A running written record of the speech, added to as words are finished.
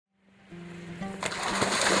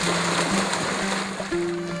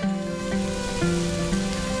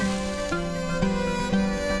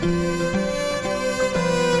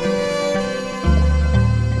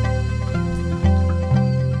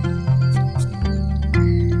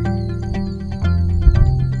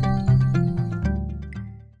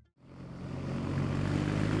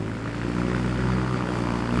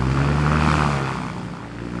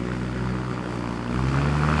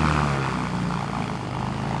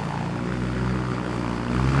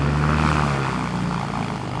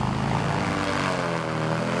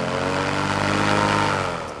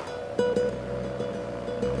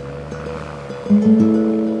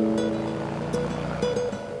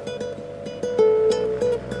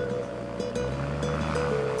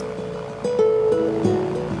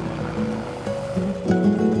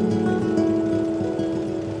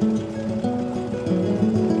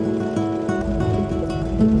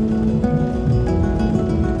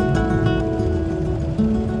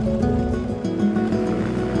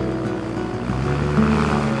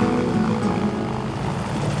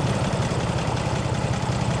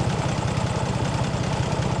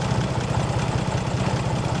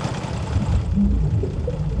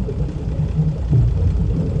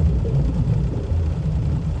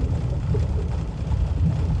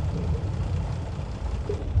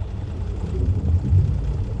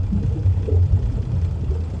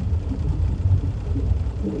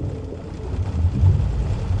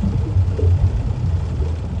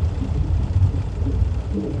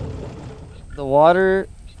water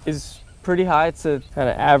is pretty high. It's a kind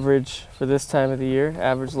of average for this time of the year,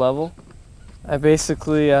 average level. I'm at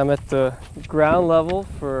the ground level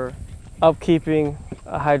for upkeeping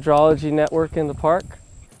a hydrology network in the park.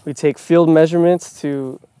 We take field measurements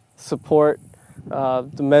to support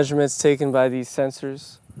the measurements taken by these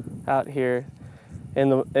sensors out here in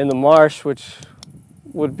the marsh, which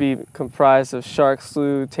would be comprised of Shark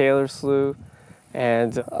Slough, Taylor Slough,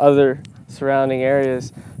 and other surrounding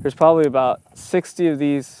areas. There's probably about 60 of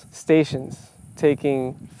these stations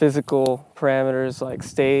taking physical parameters like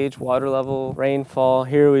stage, water level, rainfall.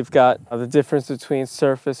 Here we've got the difference between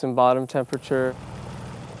surface and bottom temperature.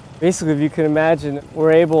 Basically, if you can imagine,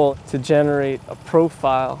 we're able to generate a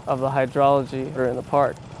profile of the hydrology in the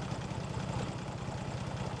park.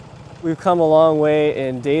 We've come a long way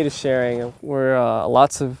in data sharing. We're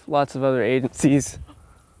lots of other agencies.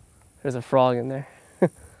 There's a frog in there.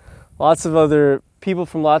 Lots of other people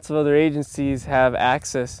from lots of other agencies have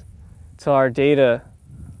access to our data,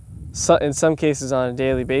 in some cases on a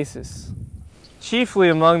daily basis. Chiefly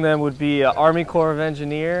among them would be Army Corps of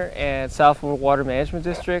Engineers and South Florida Water Management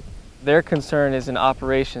District. Their concern is in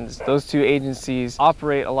operations. Those two agencies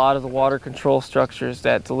operate a lot of the water control structures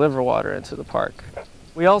that deliver water into the park.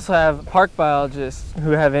 We also have park biologists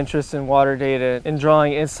who have interest in water data and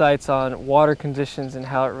drawing insights on water conditions and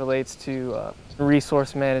how it relates to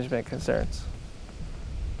resource management concerns.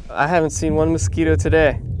 I haven't seen one mosquito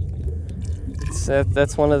today.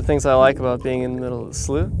 That's one of the things I like about being in the middle of the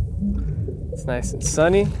slough. It's nice and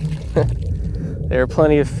sunny. There are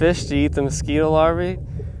plenty of fish to eat the mosquito larvae.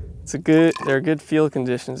 There are good field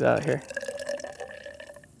conditions out here.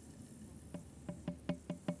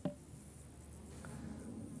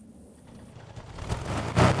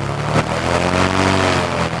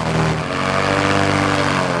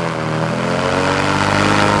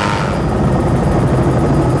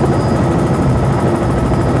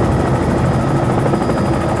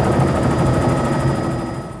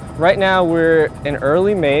 Right now we're in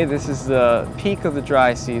early May. This is the peak of the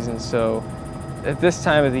dry season, so at this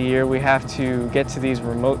time of the year we have to get to these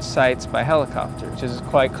remote sites by helicopter, which is a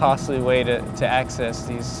quite costly way to access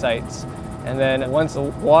these sites. And then once the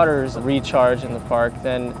waters recharge in the park,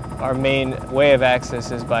 then our main way of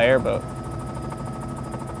access is by airboat.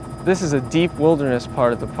 This is a deep wilderness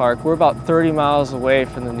part of the park. We're about 30 miles away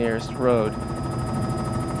from the nearest road.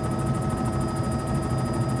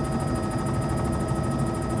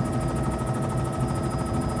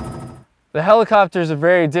 The helicopter is a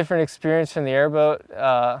very different experience from the airboat.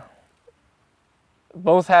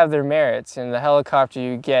 Both have their merits. In the helicopter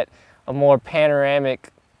you get a more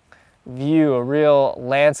panoramic view, a real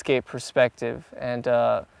landscape perspective.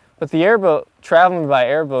 But the airboat, traveling by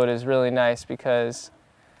airboat is really nice because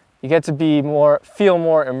you get to feel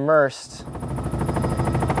more immersed.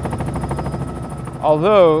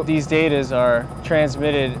 Although these data are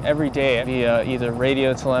transmitted every day via either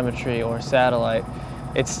radio telemetry or satellite,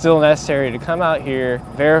 it's still necessary to come out here,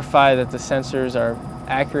 verify that the sensors are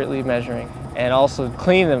accurately measuring, and also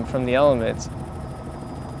clean them from the elements.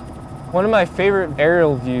 One of my favorite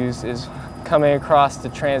aerial views is coming across the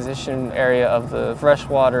transition area of the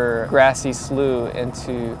freshwater grassy slough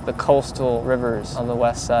into the coastal rivers on the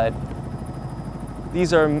west side.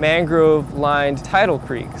 These are mangrove-lined tidal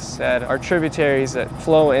creeks that are tributaries that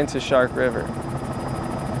flow into Shark River.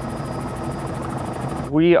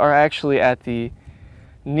 We are actually at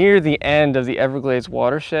near the end of the Everglades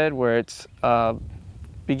watershed, where it's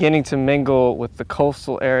beginning to mingle with the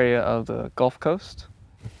coastal area of the Gulf Coast.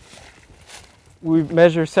 We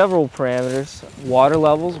measure several parameters. Water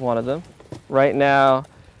level is one of them. Right now,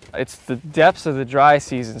 it's the depths of the dry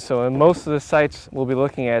season, so in most of the sites we'll be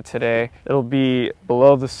looking at today, it'll be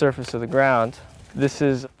below the surface of the ground. This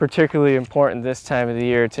is particularly important this time of the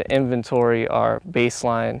year to inventory our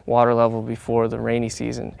baseline water level before the rainy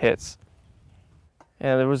season hits.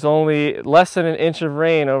 And there was only less than an inch of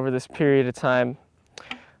rain over this period of time.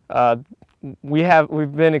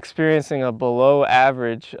 We've been experiencing a below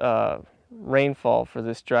average rainfall for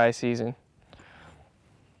this dry season.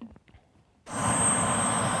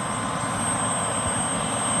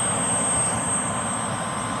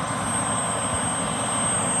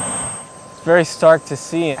 It's very stark to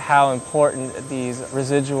see how important these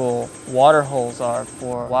residual water holes are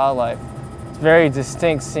for wildlife. It's very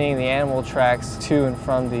distinct seeing the animal tracks to and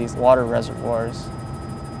from these water reservoirs.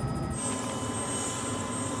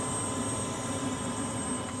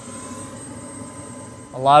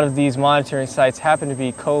 A lot of these monitoring sites happen to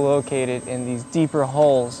be co-located in these deeper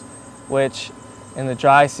holes, which in the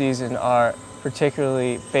dry season are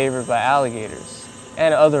particularly favored by alligators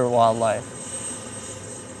and other wildlife.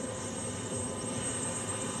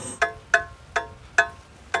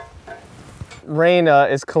 rain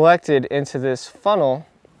is collected into this funnel,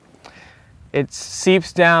 it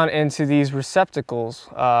seeps down into these receptacles,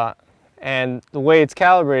 and the way it's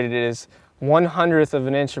calibrated is 1/100th of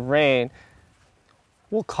an inch of rain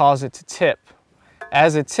will cause it to tip.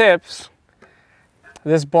 As it tips,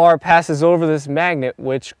 this bar passes over this magnet,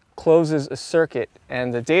 which closes a circuit,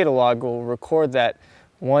 and the data log will record that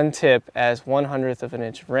one tip as 1/100th of an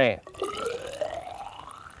inch of rain.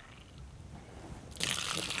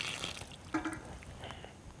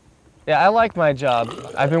 Yeah, I like my job.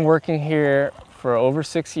 I've been working here for over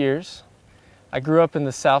 6 years. I grew up in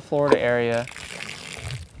the South Florida area,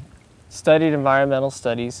 studied environmental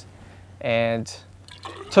studies, and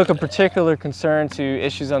took a particular concern to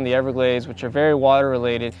issues on the Everglades, which are very water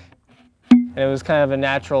related. And it was kind of a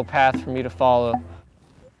natural path for me to follow.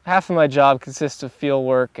 Half of my job consists of field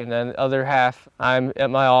work, and then the other half I'm at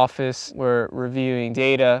my office. We're reviewing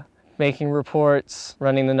data, making reports,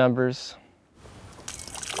 running the numbers.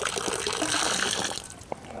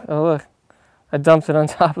 Oh look, I dumped it on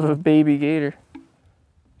top of a baby gator.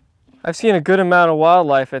 I've seen a good amount of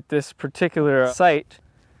wildlife at this particular site.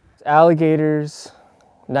 Alligators,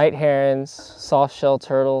 night herons, soft-shell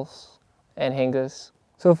turtles, and hingas.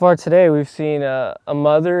 So far today we've seen a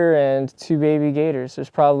mother and 2 baby gators. There's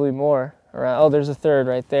probably more around. Oh, there's a third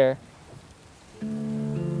right there.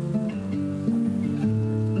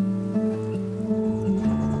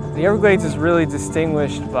 The Everglades is really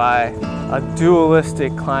distinguished by a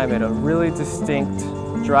dualistic climate, a really distinct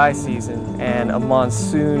dry season and a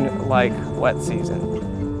monsoon-like wet season.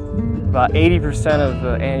 About 80% of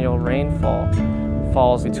the annual rainfall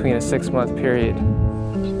falls between a 6-month period.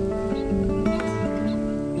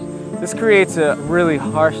 This creates a really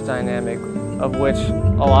harsh dynamic of which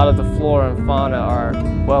a lot of the flora and fauna are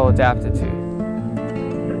well adapted to.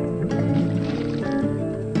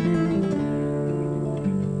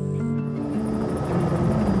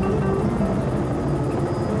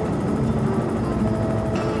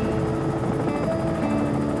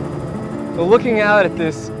 So looking out at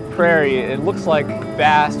this prairie, it looks like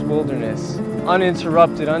vast wilderness,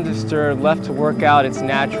 uninterrupted, undisturbed, left to work out its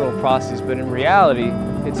natural process, but in reality,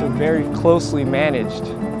 it's a very closely managed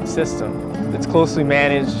system. It's closely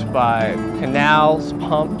managed by canals,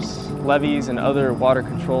 pumps, levees, and other water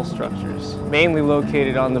control structures, mainly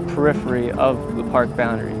located on the periphery of the park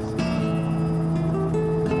boundaries.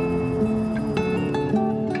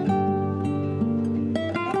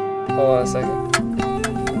 Hold on a second.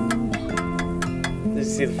 Did you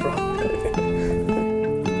see the frog?